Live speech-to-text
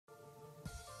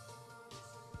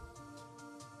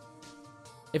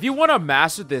If you want to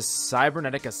master this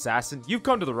cybernetic assassin, you've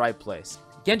come to the right place.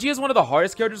 Genji is one of the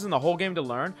hardest characters in the whole game to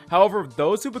learn. However,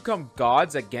 those who become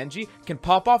gods at Genji can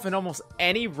pop off in almost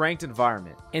any ranked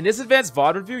environment. In this advanced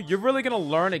VOD review, you're really going to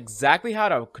learn exactly how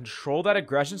to control that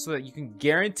aggression so that you can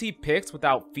guarantee picks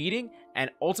without feeding and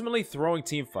ultimately throwing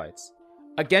team fights.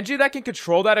 A Genji that can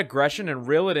control that aggression and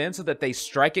reel it in so that they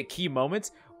strike at key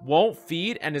moments, won't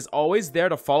feed, and is always there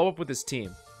to follow up with his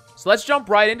team. So let's jump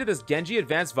right into this Genji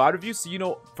advanced VOD review so you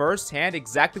know firsthand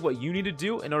exactly what you need to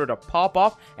do in order to pop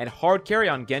off and hard carry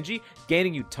on Genji,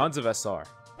 gaining you tons of SR.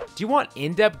 Do you want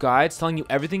in-depth guides telling you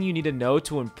everything you need to know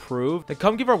to improve? Then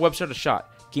come give our website a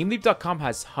shot. GameLeap.com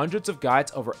has hundreds of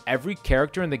guides over every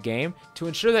character in the game to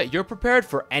ensure that you're prepared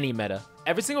for any meta.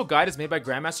 Every single guide is made by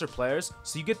Grandmaster players,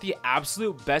 so you get the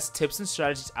absolute best tips and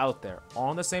strategies out there, all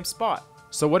in the same spot.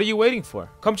 So what are you waiting for?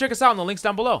 Come check us out in the links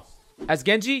down below. As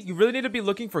Genji, you really need to be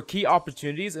looking for key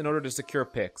opportunities in order to secure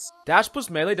picks. Dash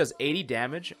plus melee does 80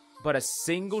 damage, but a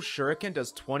single shuriken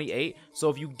does 28, so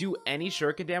if you do any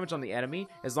shuriken damage on the enemy,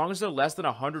 as long as they're less than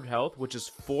 100 health, which is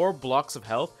 4 blocks of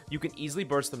health, you can easily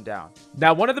burst them down.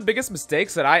 Now, one of the biggest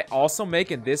mistakes that I also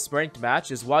make in this ranked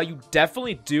match is while you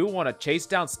definitely do want to chase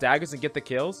down staggers and get the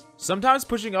kills, sometimes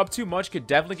pushing up too much could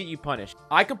definitely get you punished.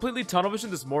 I completely tunnel vision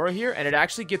this Mora here, and it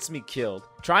actually gets me killed.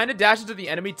 Trying to dash into the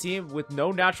enemy team with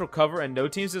no natural cover and no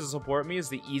teams to support me is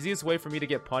the easiest way for me to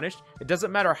get punished. It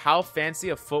doesn't matter how fancy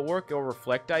a footwork or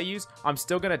reflect I use, I'm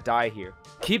still gonna die here.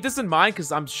 Keep this in mind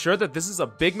because I'm sure that this is a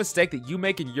big mistake that you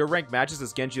make in your ranked matches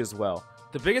as Genji as well.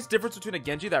 The biggest difference between a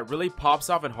Genji that really pops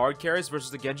off in hard carries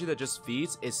versus a Genji that just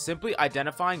feeds is simply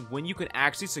identifying when you can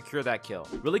actually secure that kill.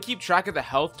 Really keep track of the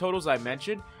health totals I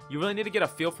mentioned. You really need to get a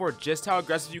feel for just how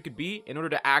aggressive you could be in order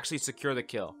to actually secure the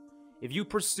kill. If you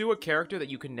pursue a character that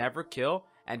you can never kill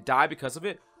and die because of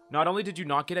it, not only did you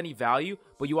not get any value,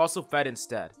 but you also fed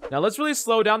instead. Now let's really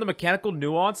slow down the mechanical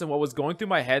nuance and what was going through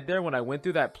my head there when I went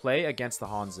through that play against the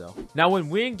Hanzo. Now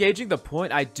when re-engaging the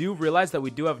point, I do realize that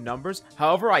we do have numbers.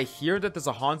 However, I hear that there's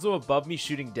a Hanzo above me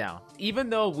shooting down. Even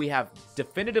though we have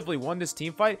definitively won this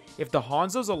team fight, if the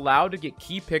Hanzo's allowed to get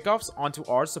key pickoffs onto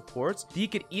our supports, he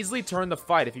could easily turn the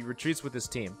fight if he retreats with his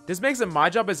team. This makes it my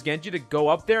job as Genji to go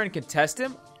up there and contest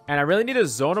him, and I really need to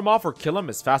zone him off or kill him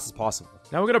as fast as possible.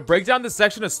 Now we're going to break down this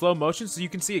section in slow motion so you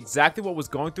can see exactly what was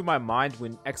going through my mind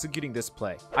when executing this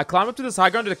play. I climb up to this high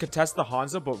ground to contest the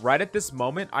Hanzo, but right at this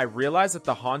moment, I realize that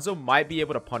the Hanzo might be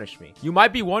able to punish me. You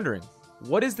might be wondering,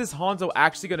 what is this Hanzo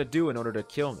actually going to do in order to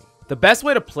kill me? The best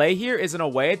way to play here is in a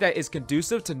way that is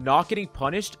conducive to not getting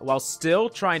punished while still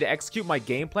trying to execute my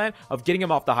game plan of getting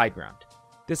him off the high ground.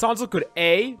 This Hanzo could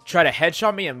A, try to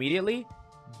headshot me immediately,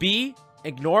 B,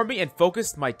 ignore me and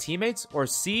focus my teammates, or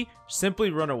C,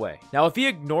 simply run away. Now if he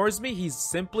ignores me, he's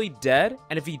simply dead,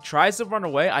 and if he tries to run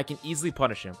away, I can easily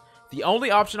punish him. The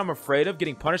only option I'm afraid of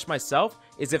getting punished myself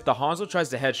is if the Hanzo tries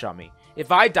to headshot me.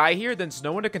 If I die here, then there's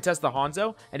no one to contest the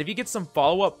Hanzo, and if he gets some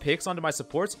follow-up picks onto my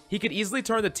supports, he could easily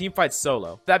turn the team fight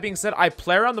solo. That being said, I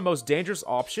play around the most dangerous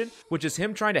option, which is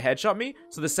him trying to headshot me,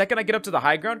 so the second I get up to the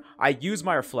high ground, I use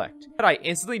my reflect. But I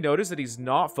instantly notice that he's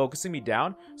not focusing me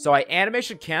down, so I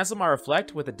animation cancel my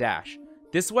reflect with a dash.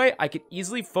 This way, I can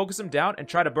easily focus him down and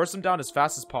try to burst him down as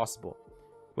fast as possible.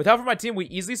 With help from my team, we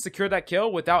easily secure that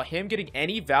kill without him getting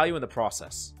any value in the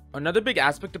process. Another big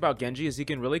aspect about Genji is he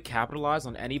can really capitalize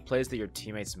on any plays that your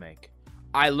teammates make.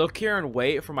 I look here and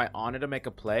wait for my Ana to make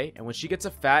a play, and when she gets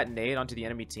a fat nade onto the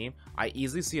enemy team, I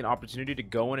easily see an opportunity to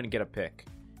go in and get a pick.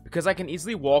 Because I can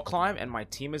easily wall climb and my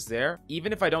team is there,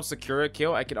 even if I don't secure a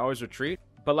kill, I can always retreat.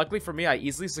 But luckily for me, I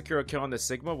easily secure a kill on the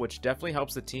Sigma, which definitely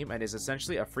helps the team and is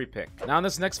essentially a free pick. Now in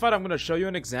this next fight, I'm going to show you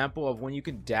an example of when you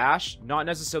can dash, not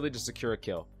necessarily to secure a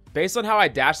kill. Based on how I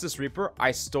dashed this Reaper, I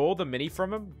stole the mini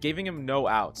from him, giving him no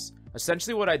outs.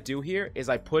 Essentially what I do here is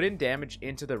I put in damage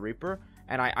into the Reaper,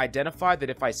 and I identify that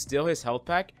if I steal his health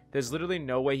pack, there's literally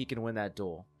no way he can win that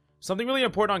duel. Something really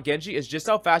important on Genji is just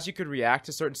how fast you could react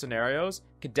to certain scenarios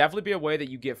could definitely be a way that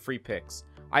you get free picks.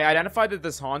 I identified that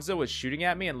this Hanzo was shooting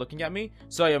at me and looking at me,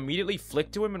 so I immediately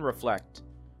flick to him and reflect.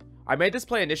 I made this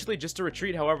play initially just to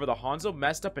retreat, however the Hanzo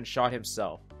messed up and shot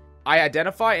himself. I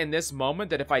identify in this moment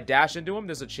that if I dash into him,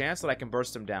 there's a chance that I can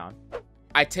burst him down.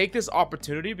 I take this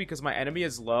opportunity because my enemy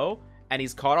is low and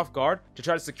he's caught off guard to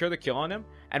try to secure the kill on him,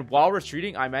 and while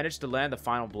retreating, I managed to land the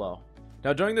final blow.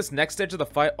 Now during this next stage of the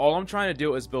fight, all I'm trying to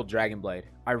do is build Dragon Blade.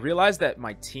 I realize that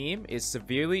my team is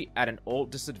severely at an ult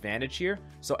disadvantage here,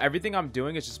 so everything I'm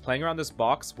doing is just playing around this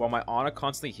box while my Ana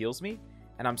constantly heals me,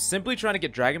 and I'm simply trying to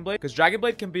get Dragon Blade because Dragon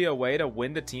Blade can be a way to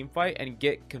win the team fight and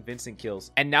get convincing kills.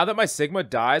 And now that my Sigma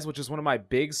dies, which is one of my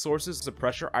big sources of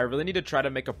pressure, I really need to try to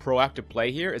make a proactive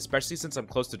play here, especially since I'm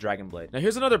close to Dragon Blade. Now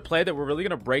here's another play that we're really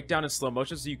going to break down in slow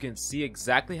motion so you can see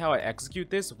exactly how I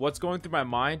execute this, what's going through my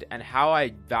mind, and how I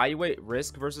evaluate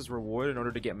risk versus reward in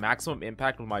order to get maximum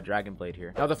impact with my Dragon Blade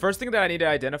here. Now the first thing that I need to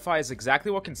identify is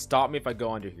exactly what can stop me if I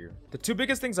go under here. The two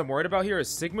biggest things I'm worried about here is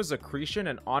Sigma's accretion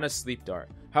and Ana's sleep dart.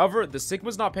 However, the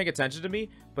Sigma's not paying attention to me,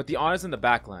 but the Ana's in the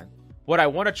backline. What I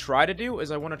want to try to do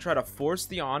is I want to try to force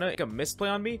the Ana to make a misplay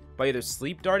on me by either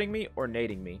sleep darting me or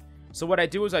nading me. So what I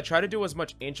do is I try to do as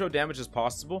much intro damage as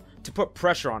possible to put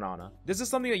pressure on Ana. This is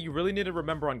something that you really need to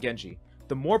remember on Genji.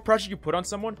 The more pressure you put on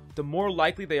someone, the more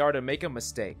likely they are to make a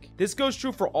mistake. This goes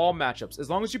true for all matchups. As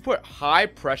long as you put high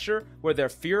pressure where their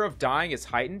fear of dying is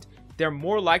heightened, they're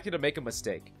more likely to make a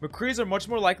mistake. McCrees are much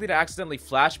more likely to accidentally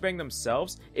flashbang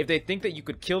themselves if they think that you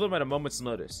could kill them at a moment's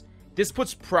notice. This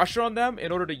puts pressure on them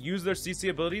in order to use their CC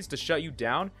abilities to shut you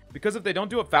down, because if they don't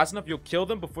do it fast enough, you'll kill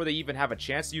them before they even have a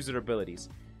chance to use their abilities.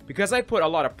 Because I put a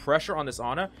lot of pressure on this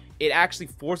Ana, it actually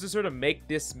forces her to make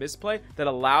this misplay that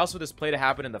allows for this play to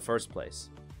happen in the first place.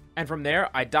 And from there,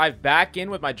 I dive back in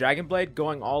with my Dragon Blade,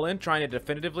 going all in, trying to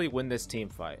definitively win this team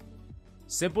fight.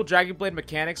 Simple Dragon Blade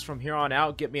mechanics from here on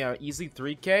out get me an easy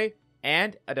 3k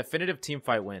and a definitive team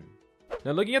fight win.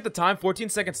 Now looking at the time, 14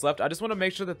 seconds left, I just want to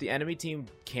make sure that the enemy team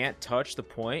can't touch the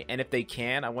point, and if they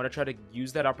can, I want to try to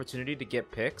use that opportunity to get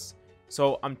picks.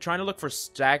 So I'm trying to look for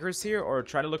staggers here, or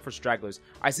try to look for stragglers.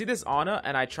 I see this Ana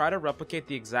and I try to replicate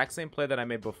the exact same play that I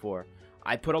made before.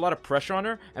 I put a lot of pressure on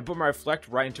her and put my reflect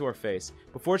right into her face.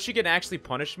 Before she can actually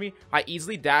punish me, I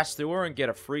easily dash through her and get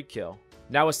a free kill.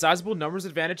 Now with sizable numbers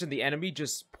advantage and the enemy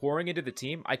just pouring into the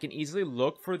team, I can easily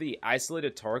look for the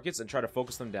isolated targets and try to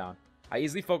focus them down. I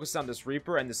easily focus on this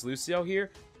Reaper and this Lucio here,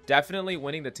 definitely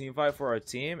winning the team fight for our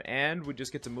team, and we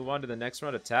just get to move on to the next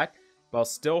round attack while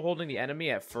still holding the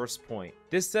enemy at first point.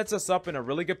 This sets us up in a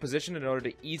really good position in order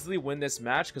to easily win this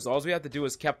match, because all we have to do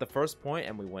is keep the first point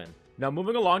and we win. Now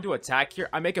moving along to attack here,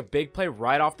 I make a big play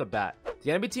right off the bat. The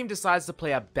enemy team decides to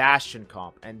play a Bastion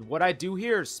comp, and what I do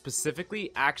here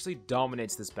specifically actually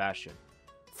dominates this Bastion.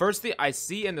 Firstly, I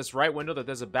see in this right window that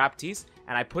there's a Baptiste,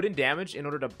 and I put in damage in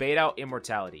order to bait out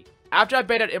Immortality. After I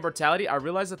bait out Immortality, I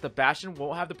realize that the Bastion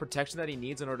won't have the protection that he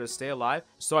needs in order to stay alive,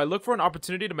 so I look for an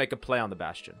opportunity to make a play on the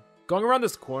Bastion. Going around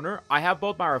this corner, I have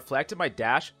both my Reflect and my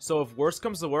Dash, so if worst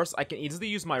comes to worst, I can easily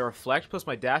use my Reflect plus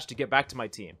my Dash to get back to my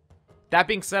team. That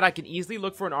being said, I can easily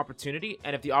look for an opportunity,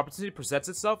 and if the opportunity presents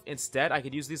itself, instead I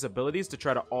could use these abilities to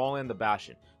try to all-in the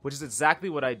Bastion, which is exactly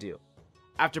what I do.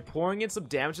 After pouring in some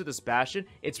damage to this Bastion,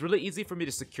 it's really easy for me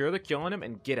to secure the kill on him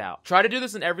and get out. Try to do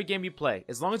this in every game you play.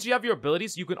 As long as you have your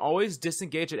abilities, you can always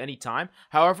disengage at any time.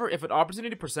 However, if an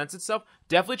opportunity presents itself,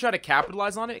 definitely try to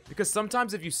capitalize on it, because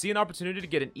sometimes if you see an opportunity to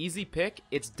get an easy pick,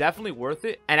 it's definitely worth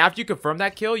it. And after you confirm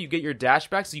that kill, you get your dash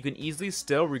back so you can easily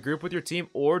still regroup with your team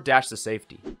or dash to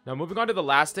safety. Now moving on to the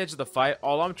last stage of the fight,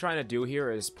 all I'm trying to do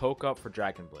here is poke up for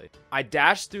Dragon Blade. I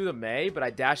dash through the Mei, but I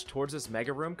dash towards this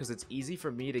Mega Room because it's easy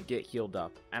for me to get healed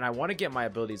up, and I want to get my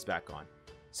abilities back on.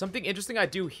 Something interesting I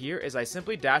do here is I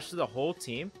simply dash to the whole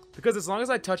team, because as long as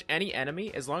I touch any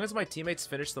enemy, as long as my teammates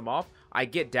finish them off, I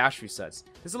get dash resets.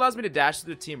 This allows me to dash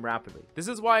through the team rapidly. This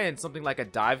is why in something like a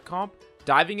dive comp,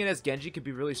 diving in as Genji could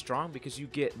be really strong, because you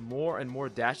get more and more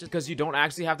dashes, because you don't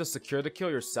actually have to secure the kill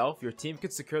yourself. Your team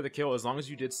could secure the kill as long as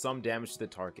you did some damage to the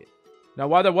target. Now,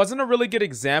 while there wasn't a really good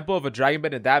example of a Dragon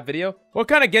Blade in that video, what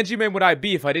kind of Genji main would I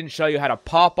be if I didn't show you how to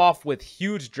pop off with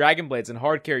huge Dragon Blades and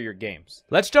hard carry your games?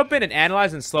 Let's jump in and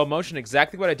analyze in slow motion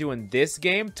exactly what I do in this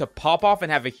game to pop off and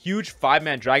have a huge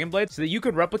 5-man Dragon Blade so that you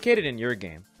can replicate it in your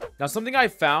game. Now, something I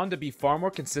found to be far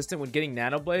more consistent when getting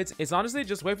nano blades is honestly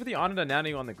just wait for the Ana to nano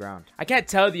you on the ground. I can't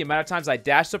tell you the amount of times I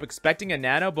dashed up expecting a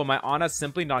nano, but my Ana's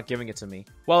simply not giving it to me.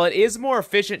 While it is more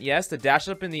efficient, yes, to dash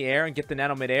up in the air and get the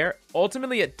nano mid-air,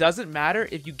 ultimately it doesn't matter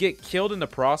if you get killed in the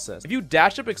process. If you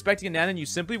dash up expecting a nano and you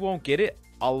simply won't get it,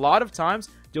 a lot of times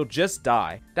you'll just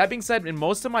die. That being said, in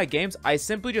most of my games, I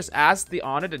simply just ask the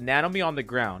Ana to nano me on the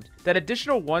ground. That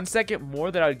additional 1 second more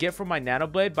that I would get from my nano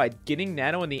blade by getting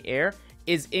nano in the air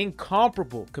is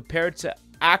incomparable compared to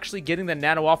actually getting the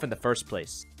nano off in the first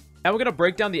place. Now we're going to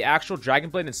break down the actual Dragon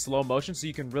Blade in slow motion so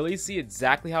you can really see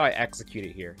exactly how I execute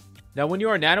it here. Now when you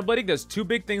are nano blading, there's two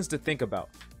big things to think about.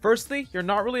 Firstly, you're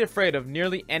not really afraid of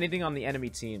nearly anything on the enemy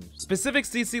team. Specific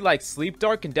CC like Sleep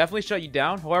Dart can definitely shut you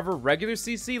down. However, regular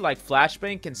CC like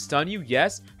Flashbang can stun you,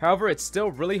 yes. However, it's still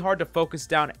really hard to focus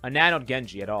down a nanoed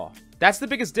Genji at all. That's the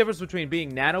biggest difference between being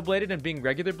nano bladed and being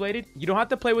regular bladed. You don't have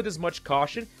to play with as much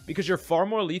caution because you're far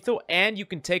more lethal and you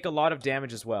can take a lot of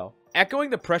damage as well. Echoing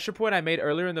the pressure point I made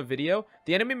earlier in the video,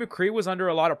 the enemy McCree was under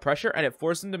a lot of pressure and it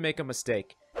forced him to make a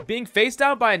mistake. Being faced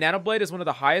down by a nanoblade is one of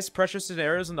the highest pressure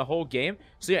scenarios in the whole game,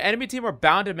 so your enemy team are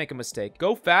bound to make a mistake.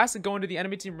 Go fast and go into the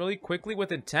enemy team really quickly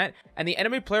with intent, and the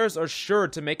enemy players are sure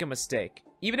to make a mistake.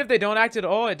 Even if they don't act at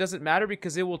all, it doesn't matter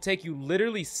because it will take you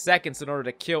literally seconds in order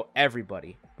to kill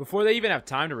everybody before they even have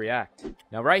time to react.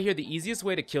 Now right here, the easiest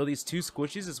way to kill these two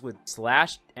squishies is with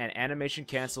slash and animation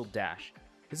cancel dash.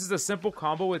 This is a simple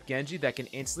combo with Genji that can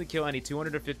instantly kill any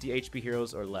 250 HP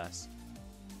heroes or less.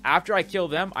 After I kill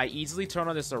them, I easily turn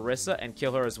on this Orisa and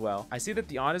kill her as well. I see that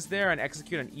the Ana is there and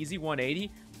execute an easy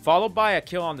 180, followed by a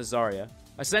kill on the Zarya.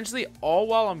 Essentially, all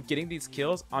while I'm getting these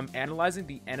kills, I'm analyzing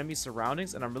the enemy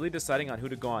surroundings and I'm really deciding on who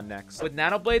to go on next. With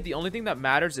Nanoblade, the only thing that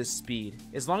matters is speed.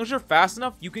 As long as you're fast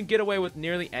enough, you can get away with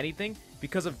nearly anything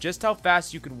because of just how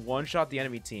fast you can one-shot the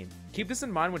enemy team. Keep this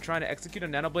in mind when trying to execute a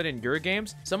Nanoblade in your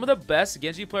games. Some of the best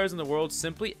Genji players in the world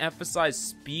simply emphasize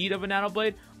speed of a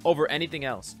Nanoblade over anything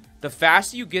else. The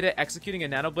faster you get at executing a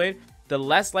Nanoblade, the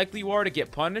less likely you are to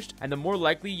get punished, and the more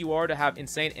likely you are to have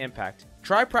insane impact.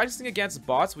 Try practicing against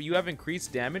bots where you have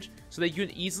increased damage so that you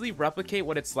can easily replicate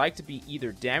what it's like to be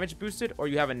either damage boosted or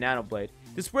you have a Nanoblade.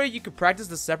 This way you can practice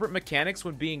the separate mechanics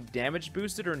when being damage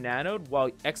boosted or nanoed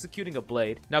while executing a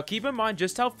blade. Now keep in mind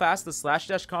just how fast the slash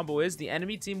dash combo is. The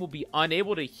enemy team will be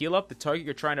unable to heal up the target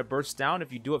you're trying to burst down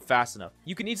if you do it fast enough.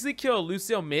 You can easily kill a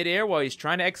Lucio mid-air while he's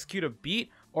trying to execute a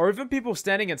beat, or even people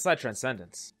standing inside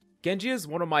Transcendence. Genji is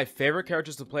one of my favorite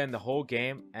characters to play in the whole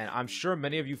game, and I'm sure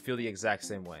many of you feel the exact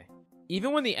same way.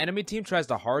 Even when the enemy team tries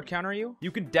to hard counter you,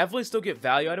 you can definitely still get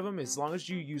value out of them as long as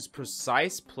you use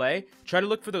precise play, try to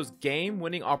look for those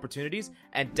game-winning opportunities,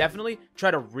 and definitely try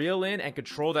to reel in and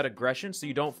control that aggression so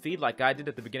you don't feed like I did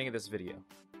at the beginning of this video.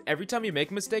 Every time you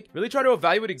make a mistake, really try to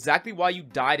evaluate exactly why you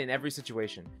died in every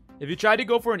situation. If you tried to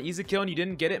go for an easy kill and you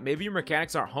didn't get it, maybe your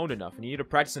mechanics aren't honed enough and you need to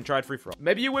practice and try it free-for-all.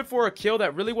 Maybe you went for a kill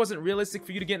that really wasn't realistic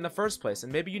for you to get in the first place,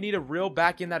 and maybe you need to reel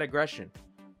back in that aggression.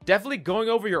 Definitely going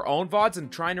over your own VODs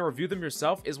and trying to review them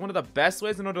yourself is one of the best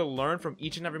ways in order to learn from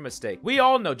each and every mistake. We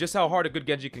all know just how hard a good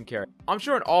Genji can carry. I'm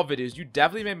sure in all videos you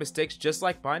definitely made mistakes just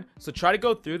like mine, so try to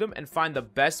go through them and find the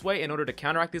best way in order to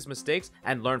counteract these mistakes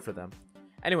and learn from them.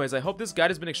 Anyways, I hope this guide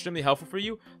has been extremely helpful for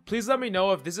you. Please let me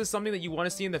know if this is something that you want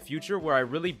to see in the future where I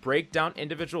really break down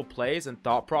individual plays and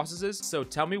thought processes. So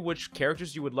tell me which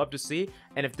characters you would love to see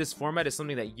and if this format is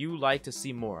something that you like to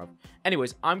see more of.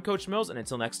 Anyways, I'm Coach Mills, and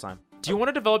until next time. Do you want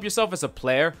to develop yourself as a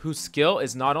player whose skill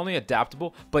is not only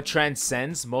adaptable but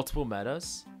transcends multiple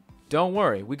metas? Don't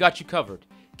worry, we got you covered.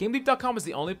 GameLeap.com is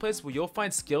the only place where you'll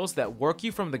find skills that work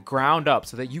you from the ground up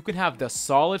so that you can have the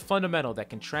solid fundamental that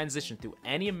can transition through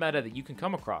any meta that you can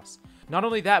come across. Not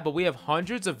only that, but we have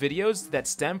hundreds of videos that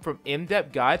stem from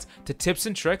in-depth guides to tips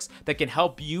and tricks that can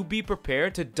help you be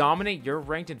prepared to dominate your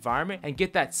ranked environment and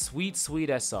get that sweet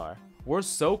SR. We're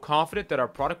so confident that our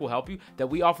product will help you that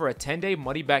we offer a 10-day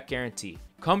money-back guarantee.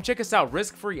 Come check us out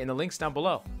risk-free in the links down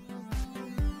below.